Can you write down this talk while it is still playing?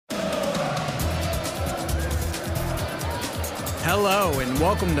Hello and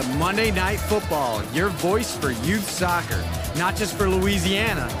welcome to Monday Night Football, your voice for youth soccer, not just for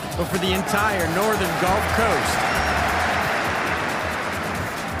Louisiana, but for the entire northern Gulf Coast.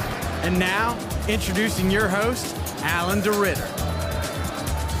 And now, introducing your host, Alan DeRitter.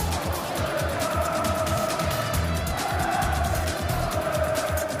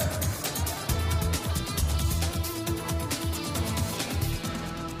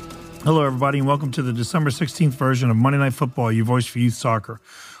 Hello, everybody, and welcome to the December 16th version of Monday Night Football, your voice for youth soccer.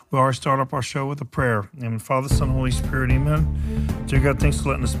 We always start up our show with a prayer. In the name of the Father, Son, and Holy Spirit, amen. Dear God, thanks for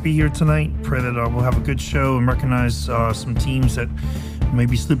letting us be here tonight. Pray that we'll have a good show and recognize some teams that may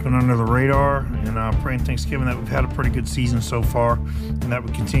be sleeping under the radar. And pray in Thanksgiving that we've had a pretty good season so far and that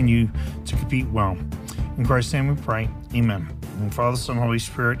we continue to compete well. In Christ's name we pray, amen. In the Father, Son, and Holy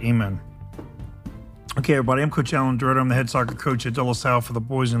Spirit, amen. Okay, everybody, I'm Coach Alan DeRitter. I'm the head soccer coach at De La Salle for the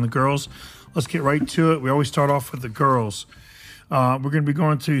boys and the girls. Let's get right to it. We always start off with the girls. We're going to be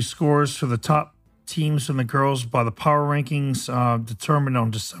going to scores for the top teams in the girls by the power rankings determined on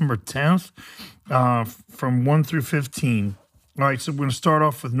December 10th from 1 through 15. All right, so we're going to start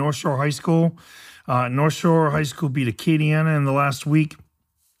off with North Shore High School. North Shore High School beat Acadiana in the last week,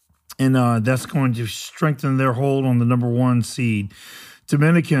 and that's going to strengthen their hold on the number 1 seed.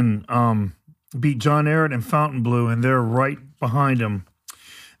 Dominican beat John Ehret and Fontainebleau, and they're right behind them.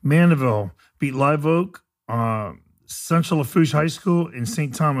 Mandeville beat Live Oak, Central Lafourche High School, and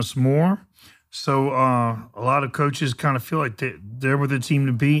St. Thomas More. So a lot of coaches kind of feel like they were the team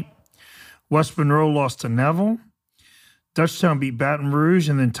to beat. West Monroe lost to Neville. Dutchtown beat Baton Rouge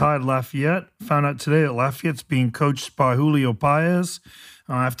and then tied Lafayette. Found out today that Lafayette's being coached by Julio Paez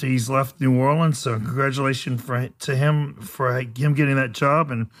after he's left New Orleans. So congratulations to him for him getting that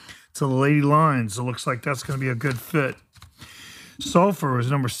job. And to the Lady Lions, it looks like that's going to be a good fit. Sulphur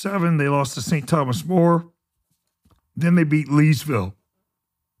is number 7. They lost to St. Thomas More. Then they beat Leesville.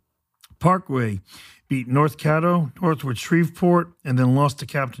 Parkway beat North Caddo, Northwood Shreveport, and then lost to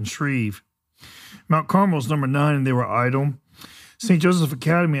Captain Shreve. Mount Carmel's number 9, and they were idle. St. Joseph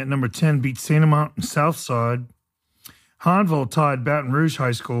Academy at number 10 beat St. Amant and Southside. Hanville tied Baton Rouge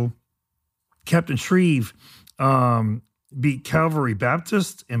High School. Captain Shreve beat Calvary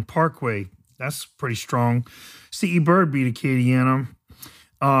Baptist and Parkway. That's pretty strong. C.E. Bird beat Acadiana.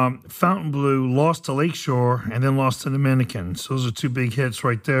 Fontainebleau lost to Lakeshore and then lost to Dominican. So those are 2 big hits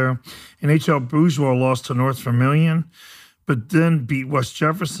right there. And H.L. Bourgeois lost to North Vermilion, but then beat West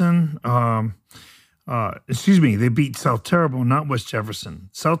Jefferson. They beat South Terrebonne, not West Jefferson.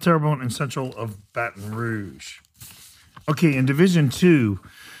 South Terrebonne and Central of Baton Rouge. Okay, in Division 2,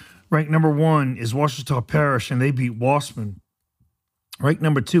 ranked number 1 is Ouachita Parish, and they beat Wassman. Ranked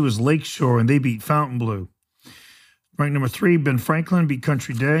number 2 is Lakeshore, and they beat Fontainebleau. Ranked number 3, Ben Franklin beat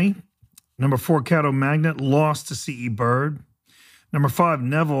Country Day. Number 4, Caddo Magnet lost to C.E. Bird. Number 5,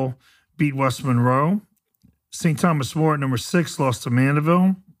 Neville beat West Monroe. St. Thomas More at number 6 lost to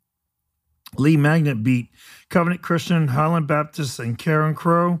Mandeville. Lee Magnet beat Covenant Christian, Highland Baptist, and Karen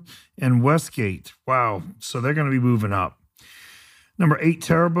Crow, and Westgate. Wow, so they're going to be moving up. Number 8,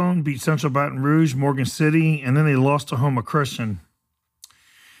 Terrebonne beat Central Baton Rouge, Morgan City, and then they lost to Houma Christian.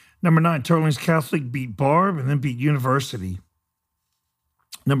 Number 9, Turlings Catholic beat Barb and then beat University.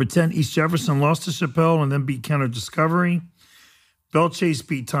 Number 10, East Jefferson lost to Chappelle and then beat Kenner Discovery. Belle Chase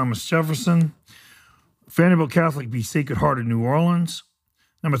beat Thomas Jefferson. Vanderbilt Catholic beat Sacred Heart of New Orleans.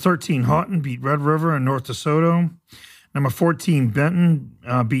 Number 13, Houghton beat Red River and North DeSoto. Number 14, Benton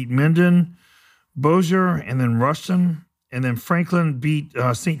beat Minden, Bossier, and then Rushton. And then Franklin beat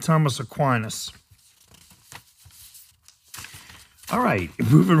St. Thomas Aquinas. All right,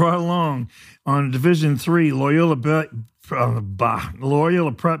 moving right along. On Division 3, Loyola Prep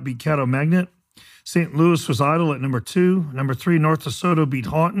beat Caddo Magnet. St. Louis was idle at number 2. Number 3, North DeSoto beat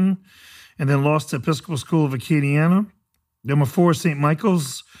Houghton and then lost to Episcopal School of Acadiana. Number 4, St.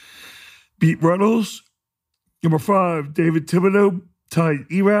 Michael's beat Ruddles. Number 5, David Thibodeau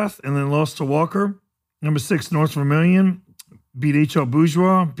tied Erath and then lost to Walker. Number 6, North Vermilion beat H.L.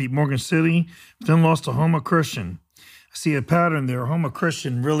 Bourgeois, beat Morgan City, then lost to Houma Christian. I see a pattern there. Houma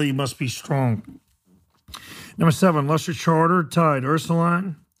Christian really must be strong. Number 7, Lusher Charter tied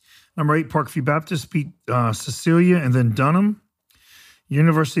Ursuline. Number 8, Parkview Baptist beat Cecilia and then Dunham.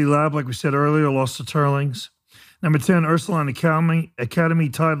 University Lab, like we said earlier, lost to Turlings. Number 10, Ursuline Academy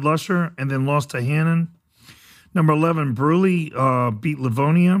tied Lusher and then lost to Hannon. Number 11, Bruley beat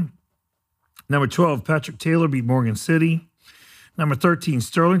Livonia. Number 12, Patrick Taylor beat Morgan City. Number 13,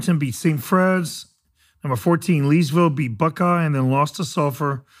 Sterlington beat St. Fred's. Number 14, Leesville beat Buckeye and then lost to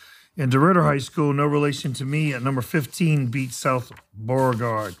Sulphur. And DeRitter High School, no relation to me, at number 15 beat South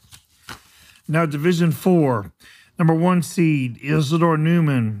Beauregard. Now Division 4. Number 1 seed, Isidore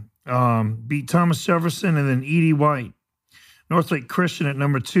Newman, beat Thomas Jefferson and then Edie White. Northlake Christian at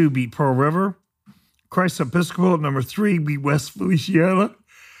number 2 beat Pearl River. Christ Episcopal at number 3 beat West Feliciana.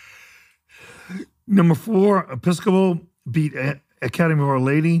 Number 4, Episcopal beat Academy of Our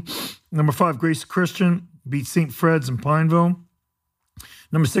Lady. Number 5, Grace Christian beat St. Fred's in Pineville.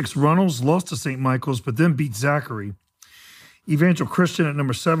 Number 6, Runnels lost to St. Michael's, but then beat Zachary. Evangel Christian at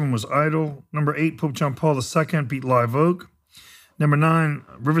number 7 was Idle. Number 8, Pope John Paul II beat Live Oak. Number 9,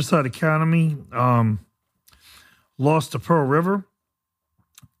 Riverside Academy lost to Pearl River.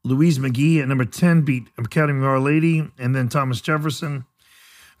 Louise McGee at number 10 beat Academy of Our Lady, and then Thomas Jefferson.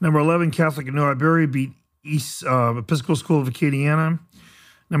 Number 11, Catholic of New Iberia beat East Episcopal School of Acadiana.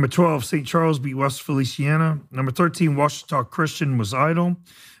 Number 12, St. Charles beat West Feliciana. Number 13, Washita Christian was Idle.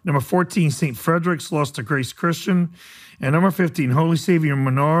 Number 14, St. Frederick's lost to Grace Christian. And number 15, Holy Savior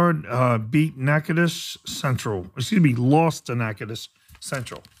Menard beat Natchitoches Central. Lost to Natchitoches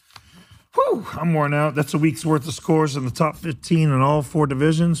Central. Whew, I'm worn out. That's a week's worth of scores in the top 15 in all 4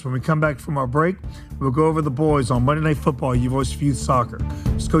 divisions. When we come back from our break, we'll go over the boys on Monday Night Football, your voice for youth soccer.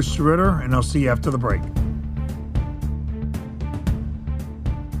 It's Coach Ritter, and I'll see you after the break.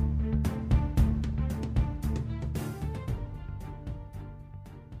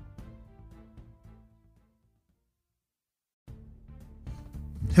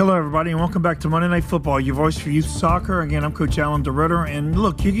 Hello, everybody, and welcome back to Monday Night Football, your voice for youth soccer. Again, I'm Coach Alan DeRitter, and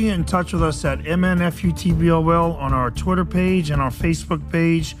look, you can get in touch with us at MNFUTBOL on our Twitter page and our Facebook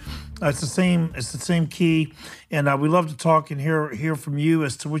page. It's the same key, and we love to talk and hear from you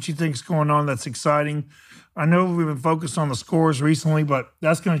as to what you think is going on that's exciting. I know we've been focused on the scores recently, but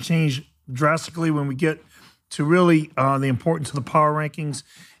that's going to change drastically when we get to really the importance of the power rankings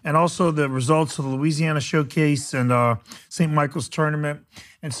and also the results of the Louisiana Showcase and St. Michael's Tournament.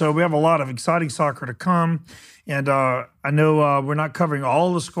 And so we have a lot of exciting soccer to come. And I know we're not covering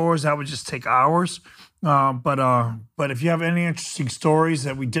all the scores. That would just take hours. But if you have any interesting stories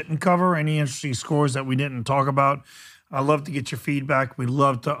that we didn't cover, any interesting scores that we didn't talk about, I'd love to get your feedback. We'd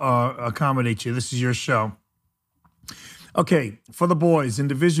love to accommodate you. This is your show. Okay, for the boys in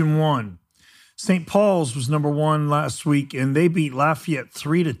Division 1, St. Paul's was number 1 last week, and they beat Lafayette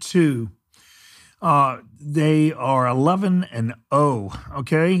 3-2. They are 11-0.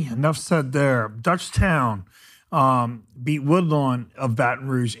 Okay, enough said there. Dutchtown beat Woodlawn of Baton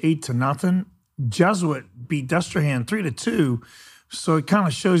Rouge 8-0. Jesuit beat Destrehan 3-2. So it kind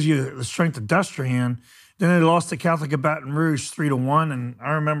of shows you the strength of Destrehan. Then they lost to Catholic of Baton Rouge 3-1, and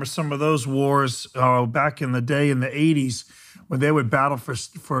I remember some of those wars back in the day in the 80s when they would battle for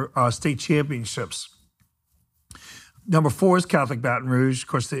state championships. Number 4 is Catholic Baton Rouge. Of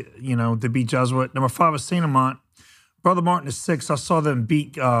course, they beat Jesuit. Number 5 is St. Amant. Brother Martin is 6. I saw them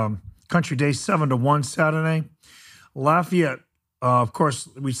beat Country Day 7-1 Saturday. Lafayette, of course,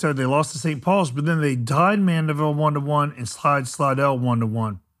 we said they lost to St. Paul's, but then they tied Mandeville 1-1 and Slidell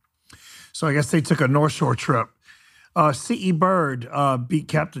 1-1. So I guess they took a North Shore trip. C.E. Bird beat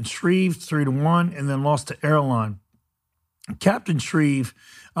Captain Shreve 3-1 and then lost to Airline. Captain Shreve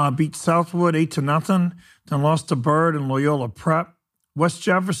beat Southwood 8-0, then lost to Bird and Loyola Prep. West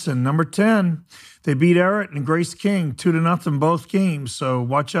Jefferson, number 10, they beat Everett and Grace King 2-0 both games. So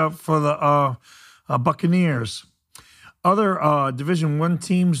watch out for the Buccaneers. Other Division 1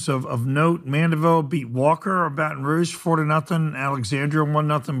 teams of note, Mandeville beat Walker of Baton Rouge 4-0, Alexandria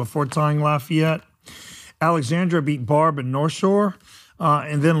 1-0 before tying Lafayette. Alexandria beat Barb and North Shore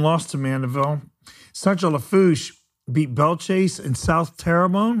and then lost to Mandeville. Central Lafourche beat Belchase and South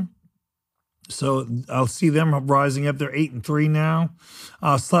Terrebonne. So I'll see them rising up. They're 8-3 now.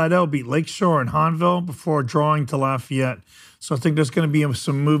 Slidell beat Lakeshore and Hanville before drawing to Lafayette. So I think there's going to be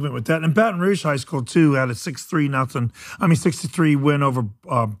some movement with that. And Baton Rouge High School, too, had a 63 win over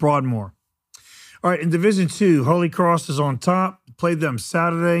Broadmoor. All right, in Division 2, Holy Cross is on top. Played them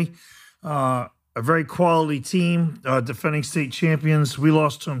Saturday. A very quality team, defending state champions. We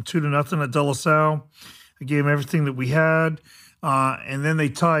lost to them 2-0 at De La Salle. We gave them everything that we had. And then they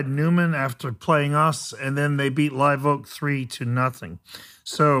tied Newman after playing us, and then they beat Live Oak 3-0.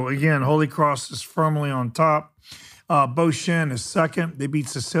 So, again, Holy Cross is firmly on top. Beauchene is second. They beat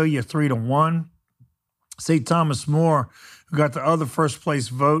Cecilia 3-1. St. Thomas More, who got the other first-place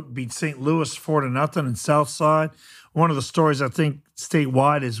vote, beat St. Louis 4-0 in Southside. One of the stories I think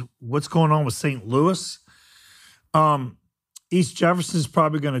statewide is what's going on with St. Louis. East Jefferson is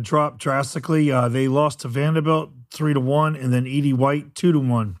probably going to drop drastically. They lost to Vanderbilt 3-1, and then Edie White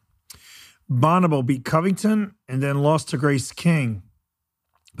 2-1. Bonneville beat Covington and then lost to Grace King.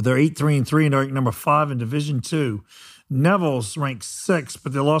 But they're 8-3 and they're number 5 in Division 2. Neville's ranked 6th,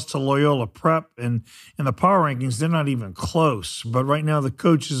 but they lost to Loyola Prep, and in the power rankings, they're not even close. But right now, the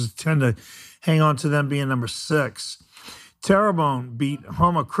coaches tend to hang on to them being number 6. Terrebonne beat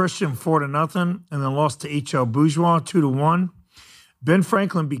Houma Christian 4-0, and then lost to H.L. Bourgeois 2-1. Ben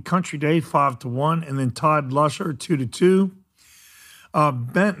Franklin beat Country Day 5-1, and then tied Lusher 2-2.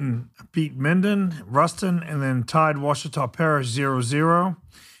 Benton beat Minden, Ruston, and then tied Ouachita Parish 0-0.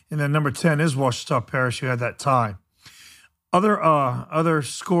 And then number 10 is Ouachita Parish, who had that tie. Other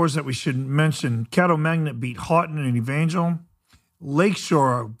scores that we should mention: Caddo Magnet beat Houghton and Evangel.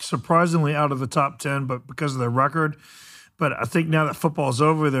 Lakeshore, surprisingly out of the top 10, but because of their record. But I think now that football's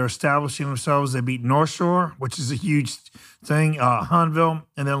over, they're establishing themselves. They beat North Shore, which is a huge thing, Hanville,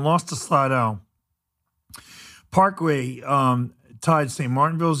 and then lost to Slidell. Parkway tied St.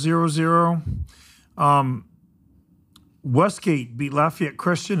 Martinville 0-0. Westgate beat Lafayette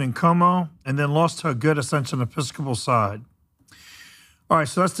Christian and Como, and then lost to a good Ascension Episcopal side. All right,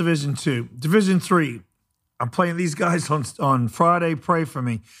 so that's Division 2. Division 3, I'm playing these guys on Friday. Pray for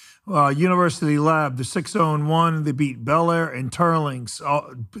me. University Lab, the 6-0-1. They beat Bel Air and Turlings.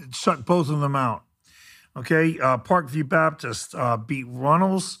 Shut both of them out. Okay, Parkview Baptist beat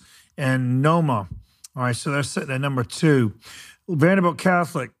Runnels and Noma. All right, so they're sitting at number 2. Vanderbilt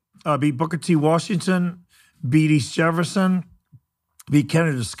Catholic beat Booker T. Washington, beat East Jefferson, beat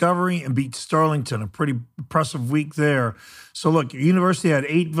Kennedy Discovery, and beat Sterlington. A pretty impressive week there. So look, University had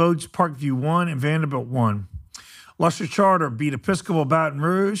 8 votes, Parkview 1, and Vanderbilt 1. Lusher Charter beat Episcopal Baton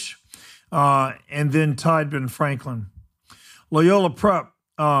Rouge, and then tied Ben Franklin. Loyola Prep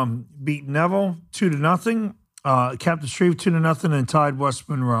beat Neville 2-0. Captain Shreve 2-0, and tied West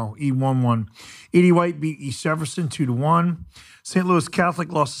Monroe E1-1. Edie White beat East Jefferson 2-1. St. Louis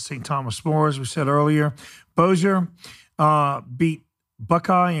Catholic lost to St. Thomas More, as we said earlier. Bossier beat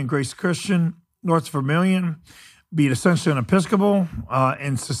Buckeye and Grace Christian. North Vermilion beat Ascension Episcopal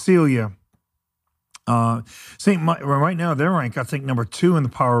and Cecilia. Right now they're ranked, I think, number 2 in the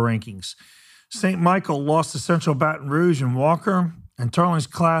power rankings. St. Michael lost to Central Baton Rouge and Walker, and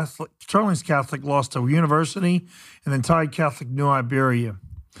Turlings Catholic lost to University, and then tied Catholic New Iberia.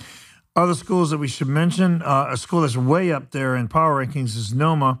 Other schools that we should mention, a school that's way up there in power rankings is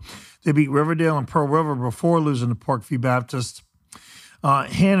Noma. They beat Riverdale and Pearl River before losing to Parkview Baptist.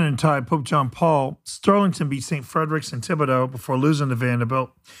 Hannon tied Pope John Paul. Sterlington beat St. Frederick's and Thibodaux before losing to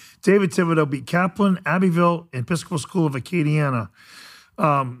Vanderbilt. David Thibodaux beat Kaplan, Abbeville, and Episcopal School of Acadiana.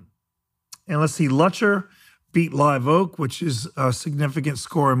 And let's see, Lutcher beat Live Oak, which is a significant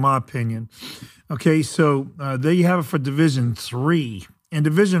score in my opinion. Okay, so there you have it for Division 3. In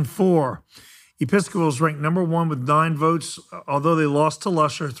Division 4, Episcopal is ranked number 1 with 9 votes, although they lost to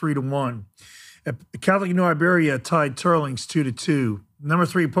Lusher 3-1. Catholic New Iberia tied Turlings 2-2. Number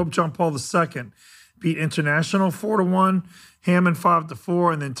 3, Pope John Paul II beat International 4-1, Hammond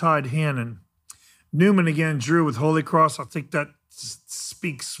 5-4, and then tied Hannon. Newman again drew with Holy Cross. I think that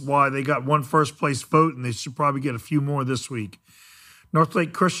speaks why they got 1 first-place vote, and they should probably get a few more this week. North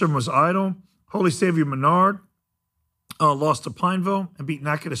Lake Christian was idle. Holy Savior Menard lost to Pineville and beat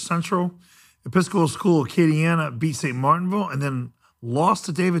Natchitoches Central. Episcopal School Acadiana beat St. Martinville and then lost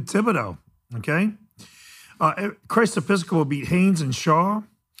to David Thibodaux. Okay. Christ Episcopal beat Haynes and Shaw.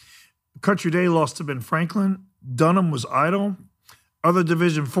 Country Day lost to Ben Franklin. Dunham was idle. Other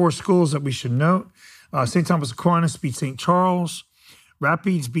Division 4 schools that we should note: St. Thomas Aquinas beat St. Charles.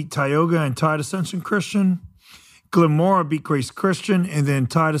 Rapides beat Tioga and tied Ascension Christian. Glenmora beat Grace Christian and then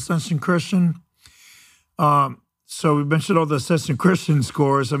tied Ascension Christian. So we mentioned all the Ascension Christian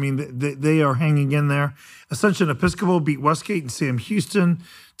scores. I mean, they are hanging in there. Ascension Episcopal beat Westgate and Sam Houston,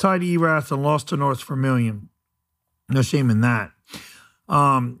 tied Erath, and lost to North Vermilion. No shame in that.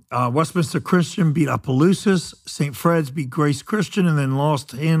 Westminster Christian beat Opelousas. St. Fred's beat Grace Christian and then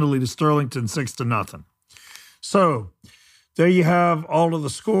lost handily to Sterlington 6-0. So there you have all of the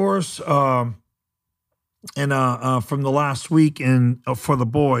scores from the last week and for the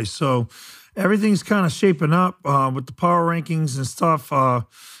boys. So everything's kind of shaping up with the power rankings and stuff.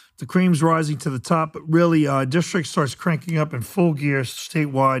 The cream's rising to the top, but really district starts cranking up in full gear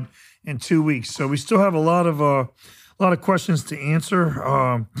statewide in 2 weeks. So we still have a lot of questions to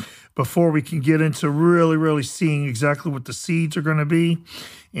answer before we can get into really seeing exactly what the seeds are going to be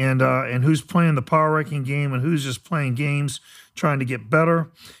and who's playing the power ranking game and who's just playing games trying to get better.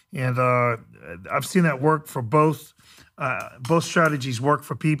 And I've seen that work for both. Both strategies work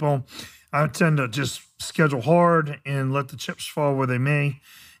for people. I tend to just schedule hard and let the chips fall where they may,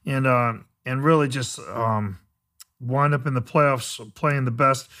 and really just wind up in the playoffs playing the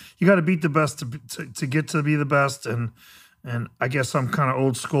best. You got to beat the best to get to be the best, and And I guess I'm kind of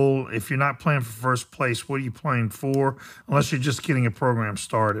old school. If you're not playing for first place, what are you playing for? Unless you're just getting a program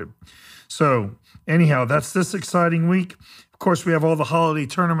started. So anyhow, that's this exciting week. Of course, we have all the holiday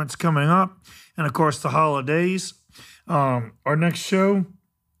tournaments coming up. And of course, the holidays. Our next show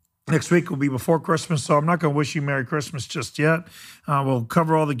next week will be before Christmas, so I'm not going to wish you Merry Christmas just yet. We'll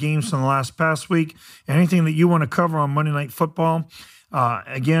cover all the games from the past week. Anything that you want to cover on Monday Night Football,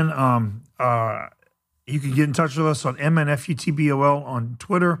 again, you can get in touch with us on MNFUTBOL on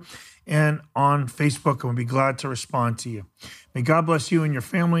Twitter and on Facebook, and we'll be glad to respond to you. May God bless you and your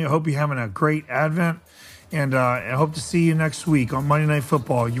family. I hope you're having a great Advent, and I hope to see you next week on Monday Night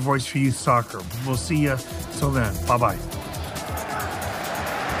Football, your voice for youth soccer. We'll see you till then. Bye-bye.